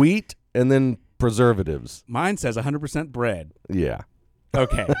like wheat and then preservatives. Mine says 100% bread. Yeah.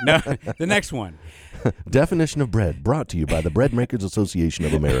 Okay. No, the next one. Definition of bread brought to you by the Bread Makers Association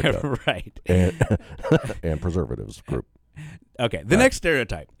of America. Right. And Preservatives Group. Okay. The next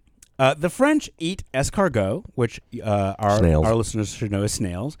stereotype. The French eat escargot, which our listeners should know as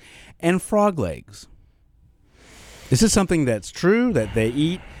snails, and frog legs. Is this something that's true that they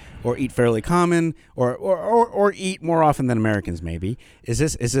eat, or eat fairly common, or eat more often than Americans? Maybe is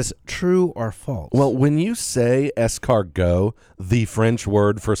this true or false? Well, when you say escargot, the French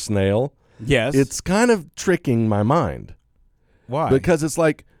word for snail, yes, it's kind of tricking my mind. Why? Because it's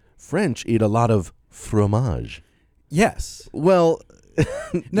like French eat a lot of fromage. Yes. Well.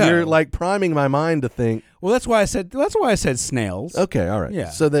 No. You're like priming my mind to think. Well, that's why I said snails. Okay, all right. Yeah.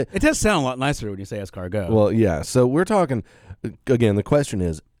 So it does sound a lot nicer when you say escargot. Well, yeah. So we're talking again. The question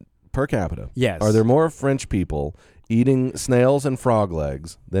is, per capita. Yes. Are there more French people eating snails and frog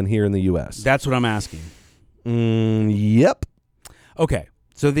legs than here in the U.S.? That's what I'm asking. Yep. Okay.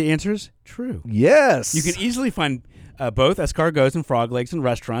 So the answer is true. Yes. You can easily find both escargots and frog legs in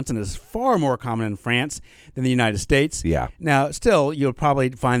restaurants, and it's far more common in France than the United States. Yeah. Now, still, you'll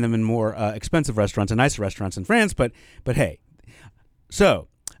probably find them in more expensive restaurants and nicer restaurants in France, but hey. So,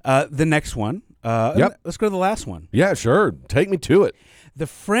 the next one. Yep. Let's go to the last one. Yeah, sure. Take me to it. The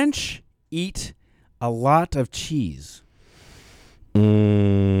French eat a lot of cheese.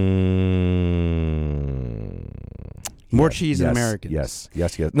 More cheese than Americans.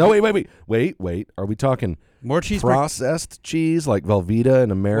 Yes. No, wait. Are we talking more cheese? Processed cheese like Velveeta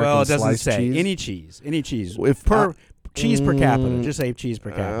and American well, it doesn't sliced say cheese? any cheese. If cheese per capita. Just say cheese per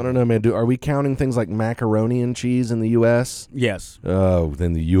capita. I don't know, man. Are we counting things like macaroni and cheese in the U.S.? Yes. Oh,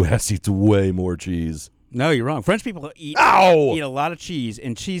 then the U.S. eats way more cheese. No, you're wrong. French people eat a lot of cheese,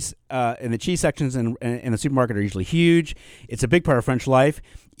 and cheese in the cheese sections in the supermarket are usually huge. It's a big part of French life.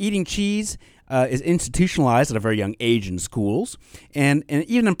 Eating cheese is institutionalized at a very young age in schools, and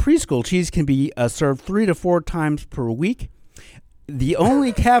even in preschool, cheese can be served 3 to 4 times per week. The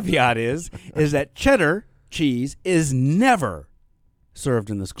only caveat is that cheddar cheese is never served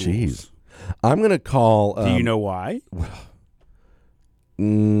in the schools. Jeez. I'm going to call... Do you know why?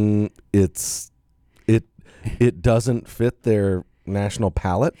 It doesn't fit their national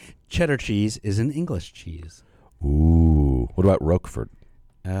palate. Cheddar cheese is an English cheese. Ooh. What about Roquefort?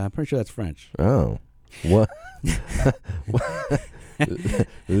 I'm pretty sure that's French. Oh. What?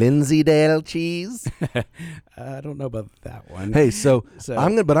 Lindsay-Dale cheese? I don't know about that one. Hey, so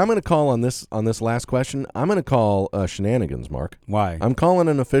I'm gonna call on this last question. I'm gonna call shenanigans, Mark. Why? I'm calling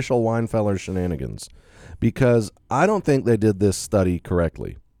an official Winefeller shenanigans because I don't think they did this study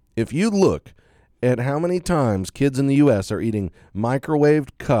correctly. If you look at how many times kids in the U.S. are eating microwaved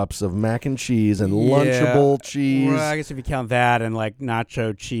cups of mac and cheese and Lunchable cheese. Well, I guess if you count that and like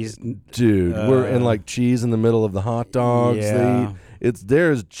nacho cheese. Dude, we're in like cheese in the middle of the hot dogs. Yeah.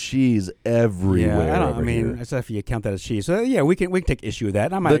 There's cheese everywhere. Yeah, I mean, if you count that as cheese. So yeah, we can take issue with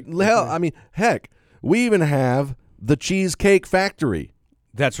that. Heck, we even have the Cheesecake Factory.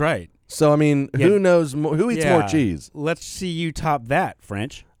 That's right. So I mean, who knows who eats more cheese? Let's see you top that,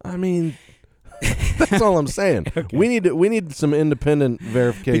 French. I mean, that's all I'm saying. Okay. We need some independent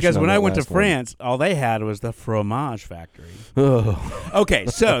verification. Because when I went to one. France, all they had was the fromage factory. Oh. Okay,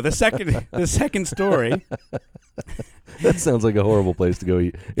 so the second story. That sounds like a horrible place to go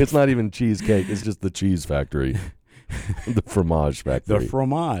eat. It's not even cheesecake. It's just the cheese factory. The fromage factory. The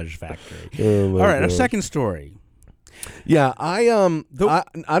fromage factory. Oh, all right, God. Our second story. Yeah, I'm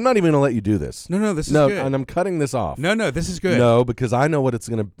not even gonna let you do this. No, this is good. And I'm cutting this off. No, this is good. No, because I know what it's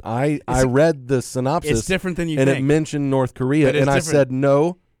gonna. I read the synopsis. It's different than you think. And it mentioned North Korea, and I said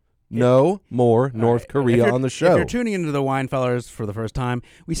no more North Korea on the show. If you're tuning into the Winefellers for the first time,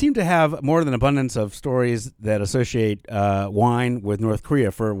 we seem to have more than abundance of stories that associate wine with North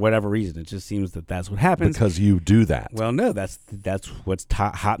Korea for whatever reason. It just seems that that's what happens. Because you do that. Well, no, that's what's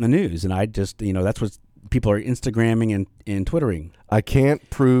hot in the news, and I just that's what people are Instagramming and Twittering. I can't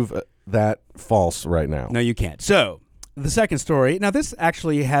prove that false right now. No, you can't. So the second story. Now, this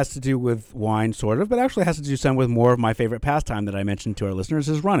actually has to do with wine, sort of, but actually has to do some with more of my favorite pastime that I mentioned to our listeners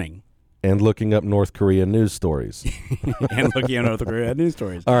is running. And looking up North Korean news stories. And looking at North Korean news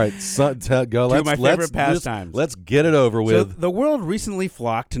stories. All right, go. Two of my favorite pastimes. Let's get it over with. So the world recently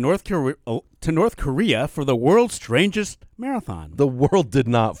flocked to North Korea for the world's strangest marathon. The world did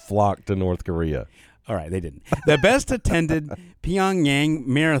not flock to North Korea. All right, they didn't. The best attended Pyongyang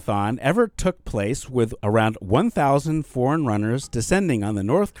marathon ever took place with around 1,000 foreign runners descending on the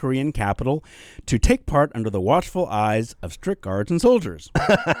North Korean capital to take part under the watchful eyes of strict guards and soldiers.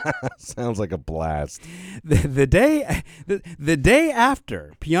 Sounds like a blast. The day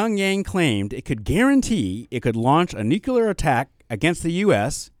after Pyongyang claimed it could guarantee it could launch a nuclear attack against the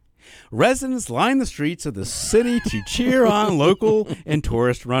U.S., residents lined the streets of the city to cheer on local and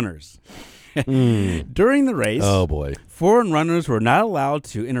tourist runners. During the race, oh boy, foreign runners were not allowed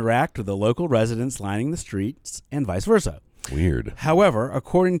to interact with the local residents lining the streets and vice versa. Weird. However,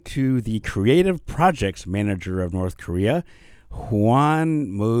 according to the creative projects manager of North Korea, Hwan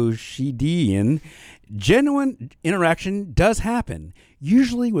Moshidian, genuine interaction does happen,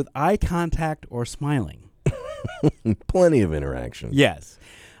 usually with eye contact or smiling. Plenty of interaction. Yes.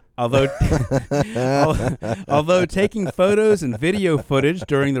 Although taking photos and video footage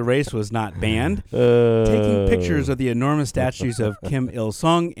during the race was not banned, taking pictures of the enormous statues of Kim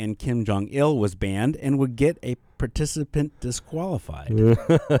Il-sung and Kim Jong-il was banned and would get a participant disqualified.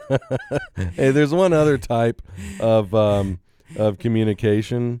 Hey, there's one other type of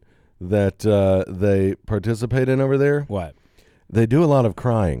communication that they participate in over there. What? They do a lot of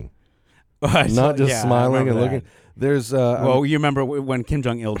crying, not just smiling and looking. There's well, you remember when Kim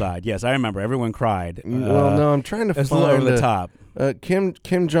Jong-il died? Yes, I remember. Everyone cried. Well, no, I'm trying to find over the top. Kim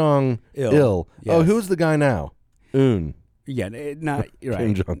Jong-il. Yes. Oh, who's the guy now? Un. Yeah, not you're right.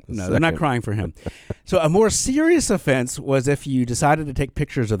 Kim Jong no, they're not crying for him. So a more serious offense was if you decided to take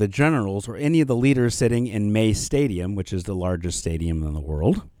pictures of the generals or any of the leaders sitting in May Stadium, which is the largest stadium in the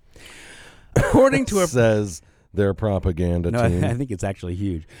world. According to says their propaganda team. I think it's actually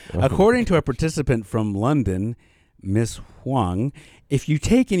huge. According to a participant from London, Miss Huang, if you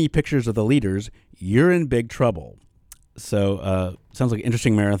take any pictures of the leaders, you're in big trouble. Sounds like an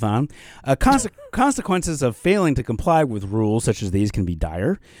interesting marathon. Consequences of failing to comply with rules such as these can be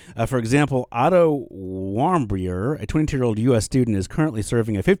dire. For example, Otto Warmbier, a 22-year-old U.S. student, is currently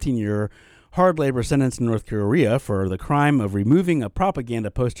serving a 15-year hard labor sentence in North Korea for the crime of removing a propaganda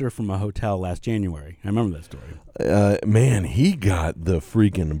poster from a hotel last January. I remember that story. Man, he got the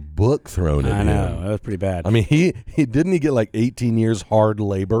freaking book thrown at him. I know. That was pretty bad. I mean, he didn't he get like 18 years hard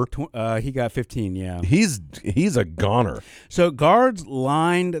labor? He got 15, yeah. He's a goner. So guards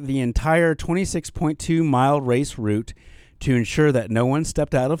lined the entire 26.2-mile race route to ensure that no one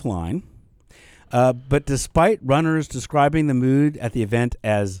stepped out of line. But despite runners describing the mood at the event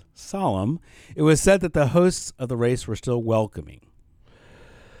as solemn, it was said that the hosts of the race were still welcoming.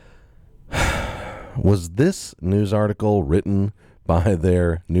 Was this news article written by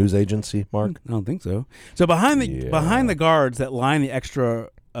their news agency, Mark? I don't think so. So behind the guards that line the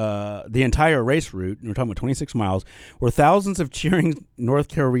entire race route, and we're talking about 26 miles, were thousands of cheering North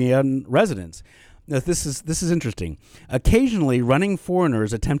Korean residents. Now, this is interesting. Occasionally, running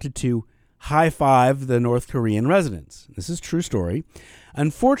foreigners attempted to high-five the North Korean residents. This is a true story.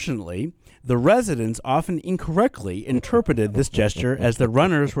 Unfortunately, the residents often incorrectly interpreted this gesture as the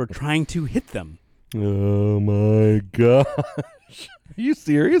runners were trying to hit them. Oh, my gosh. Are you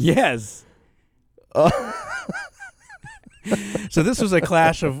serious? Yes. So this was a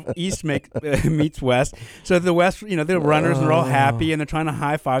clash of East meets West. So the West, the runners, and they're all happy, and they're trying to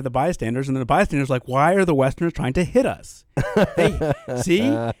high-five the bystanders, and the bystanders are like, why are the Westerners trying to hit us? Hey, see?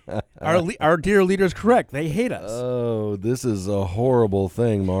 Our dear leader's correct. They hate us. Oh, this is a horrible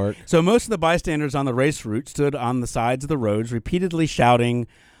thing, Mark. So most of the bystanders on the race route stood on the sides of the roads, repeatedly shouting,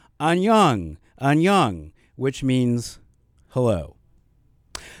 "Annyeong, annyeong," which means hello.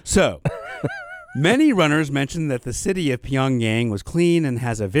 So... Many runners mentioned that the city of Pyongyang was clean and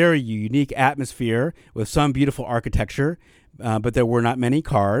has a very unique atmosphere with some beautiful architecture, but there were not many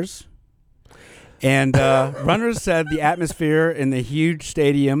cars. And runners said the atmosphere in the huge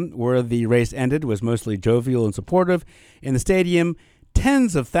stadium where the race ended was mostly jovial and supportive. In the stadium,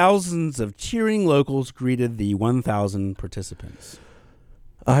 tens of thousands of cheering locals greeted the 1,000 participants.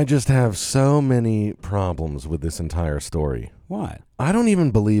 I just have so many problems with this entire story. What? I don't even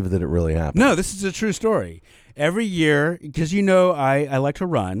believe that it really happened. No, this is a true story. Every year, because I like to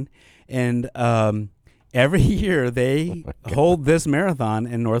run, and every year they hold this marathon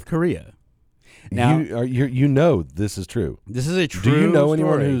in North Korea. Now, you know this is true. This is a true Do you know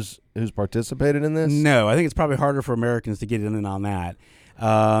story. anyone who's participated in this? No, I think it's probably harder for Americans to get in on that.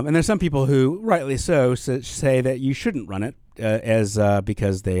 And there's some people who, rightly so, say that you shouldn't run it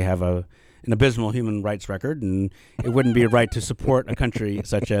because they have an abysmal human rights record, and it wouldn't be right to support a country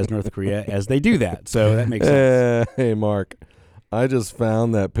such as North Korea as they do that. So that makes sense. Hey, Mark, I just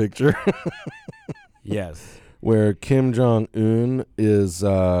found that picture. Yes. Where Kim Jong-un is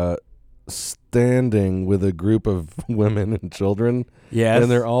standing with a group of women and children. Yes.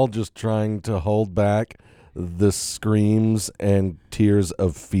 And they're all just trying to hold back the screams and tears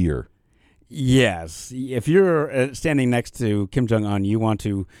of fear. Yes. If you're standing next to Kim Jong-un, you want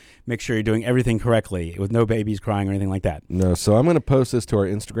to make sure you're doing everything correctly with no babies crying or anything like that. No, so I'm going to post this to our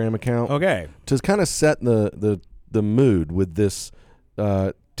Instagram account. Okay. To kind of set the mood with this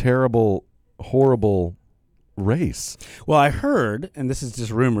terrible, horrible race. Well, I heard, and this is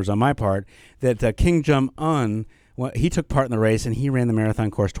just rumors on my part, that Kim Jong-un, he took part in the race and he ran the marathon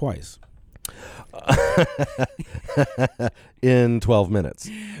course twice. In 12 minutes.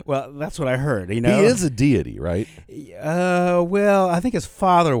 Well, that's what I heard. He is a deity, right? Well, I think his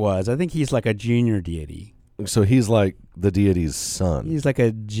father was. I think he's like a junior deity. So he's like the deity's son. He's like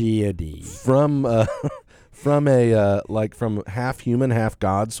a deity from half human, half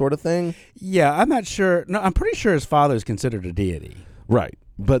god sort of thing. Yeah, I'm not sure. No, I'm pretty sure his father is considered a deity. Right,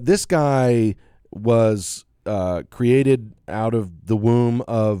 but this guy was created out of the womb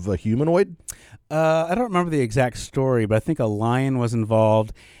of a humanoid. I don't remember the exact story, but I think a lion was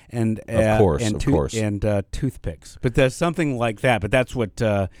involved, and of course, toothpicks. But there's something like that. But that's what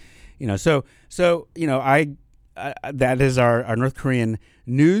that is our North Korean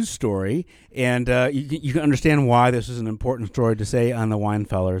news story, and you can understand why this is an important story to say on the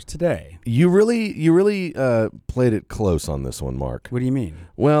Winefellers today. You really played it close on this one, Mark. What do you mean?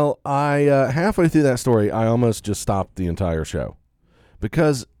 Well, I halfway through that story, I almost just stopped the entire show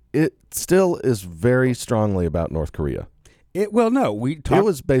because it still is very strongly about North Korea. It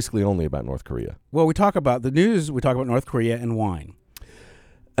was basically only about North Korea. Well, we talk about the news. We talk about North Korea and wine.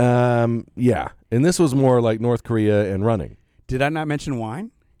 Yeah, and this was more like North Korea and running. Did I not mention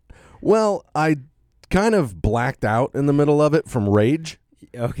wine? Well, I kind of blacked out in the middle of it from rage.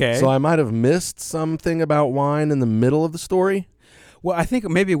 Okay. So I might have missed something about wine in the middle of the story. Well, I think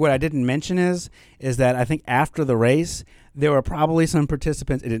maybe what I didn't mention is that I think after the race, there were probably some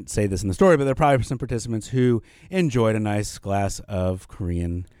participants, it didn't say this in the story, but there were probably some participants who enjoyed a nice glass of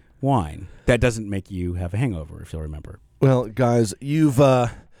Korean wine. That doesn't make you have a hangover, if you'll remember. Well, guys, you've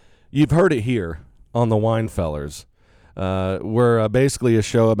heard it here on the Wine Fellers. We're basically a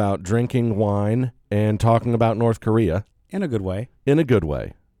show about drinking wine and talking about North Korea. In a good way. In a good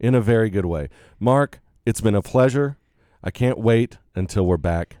way. In a very good way. Mark, it's been a pleasure. I can't wait until we're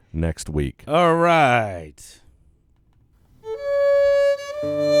back next week. All right.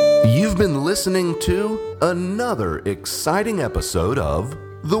 You've been listening to another exciting episode of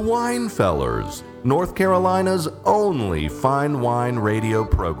The Wine Fellers, North Carolina's only fine wine radio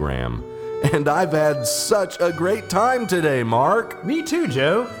program. And I've had such a great time today, Mark. Me too,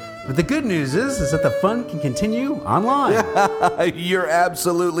 Joe. But the good news is that the fun can continue online. You're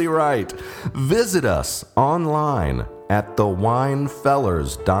absolutely right. Visit us online at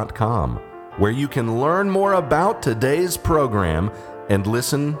thewinefellers.com, where you can learn more about today's program and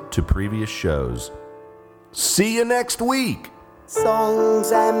listen to previous shows. See you next week.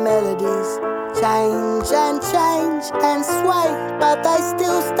 Songs and melodies change and sway, but they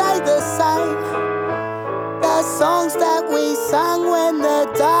still stay the same. The songs that we sang when the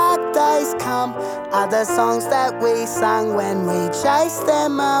dark days come are the songs that we sang when we chased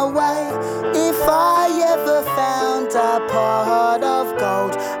them away. If I ever found a pot of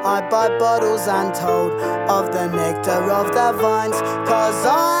gold, I'd buy bottles untold of the nectar of the vines. 'Cause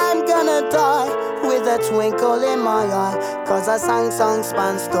I'm gonna die with a twinkle in my eye, 'cause I sang songs,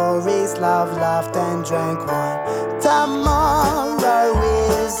 spun stories, loved, laughed and drank wine. Tomorrow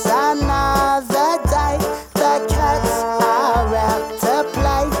is another day. The cats are out to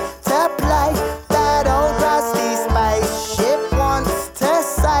play. That old rusty spaceship wants to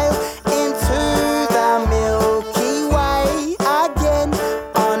sail into the Milky Way again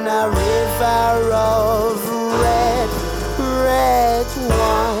on a river of red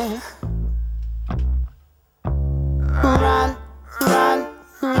wine. Run, run,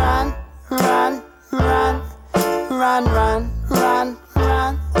 run, run, run, run, run, run,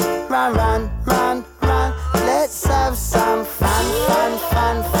 run, run, run, run, run. Let's have some fun, fun,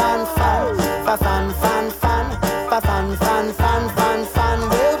 fun, fun, fun, fun, fun, fun, fun, fun, fun, fun, fun, fun, fun.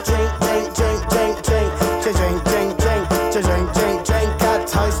 We'll drink, drink, drink, drink, drink, to drink, drink, drink, to drink, drink, drink. A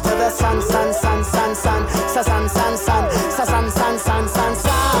toast to the sun, sun, sun, sun, sun, sun, sun, sun, sun, sun, sun, sun, sun,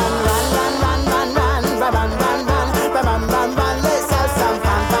 sun. Run, run, run, run, run, run, run, run, run, run, run, run. Let's have some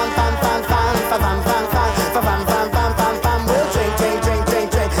fun, fun, fun, fun, fun, fun, fun, fun, fun, fun, fun, fun, fun, fun, fun. We'll drink, drink, drink,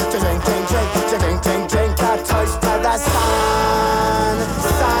 drink, drink, to drink, drink, drink, to drink, drink, drink. A toast to the sun,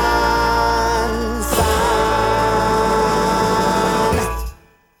 sun, sun.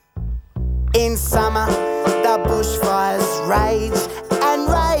 In summer, the bushfires rage and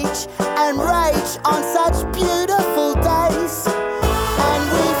rage and rage on such beautiful days.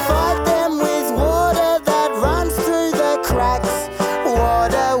 And we fight them with water that runs through the cracks.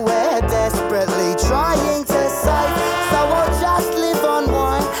 Water we're desperately trying to save. So I'll just live on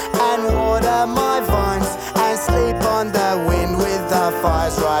wine and water my vines and sleep on the wind with the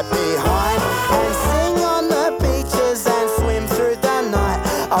fires right behind. And sing on the beaches and swim through the night.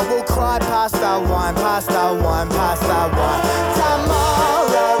 I will cry past the wine, past the wine, past the wine.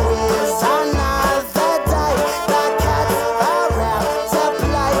 Tomorrow is another day. The cats are out to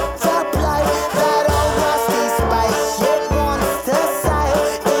play, to play. That old rusty spaceship wants to sail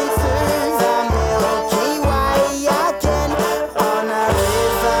into the Milky Way again on a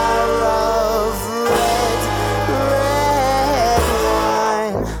river of red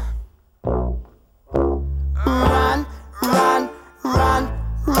wine. Run, run, run,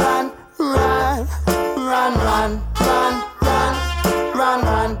 run, run, run, run, run, run, run,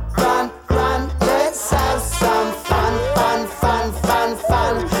 run, run, run. Let's have some fun, fun, fun, fun, fun,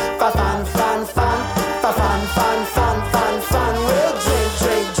 fun, fun, fun, fun, fun, fun, fun, fun, fun, fun. We'll drink,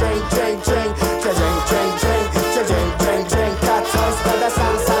 drink, drink, drink, drink, drink, drink, drink, drink, drink, drink, drink. A toast to the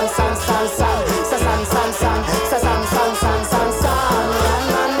sun, sun, sun, sun, sun, sun, sun, sun, sun, sun, sun, sun, sun, sun. Run,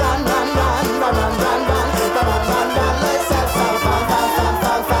 run, run, run, run, run, run, run, run, run, run, run, run. Let's have some fun, fun, fun,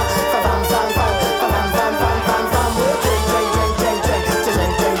 fun, fun, fun, fun, fun, fun, fun, fun, fun, fun, fun.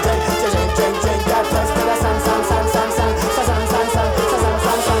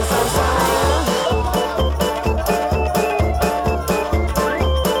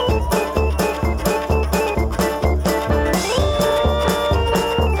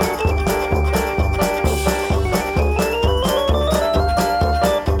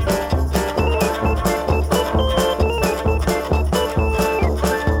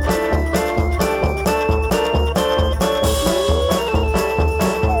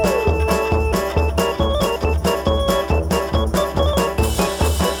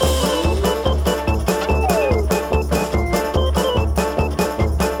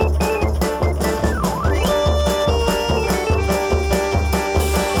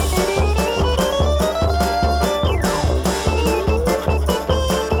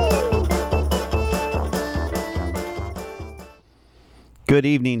 good evening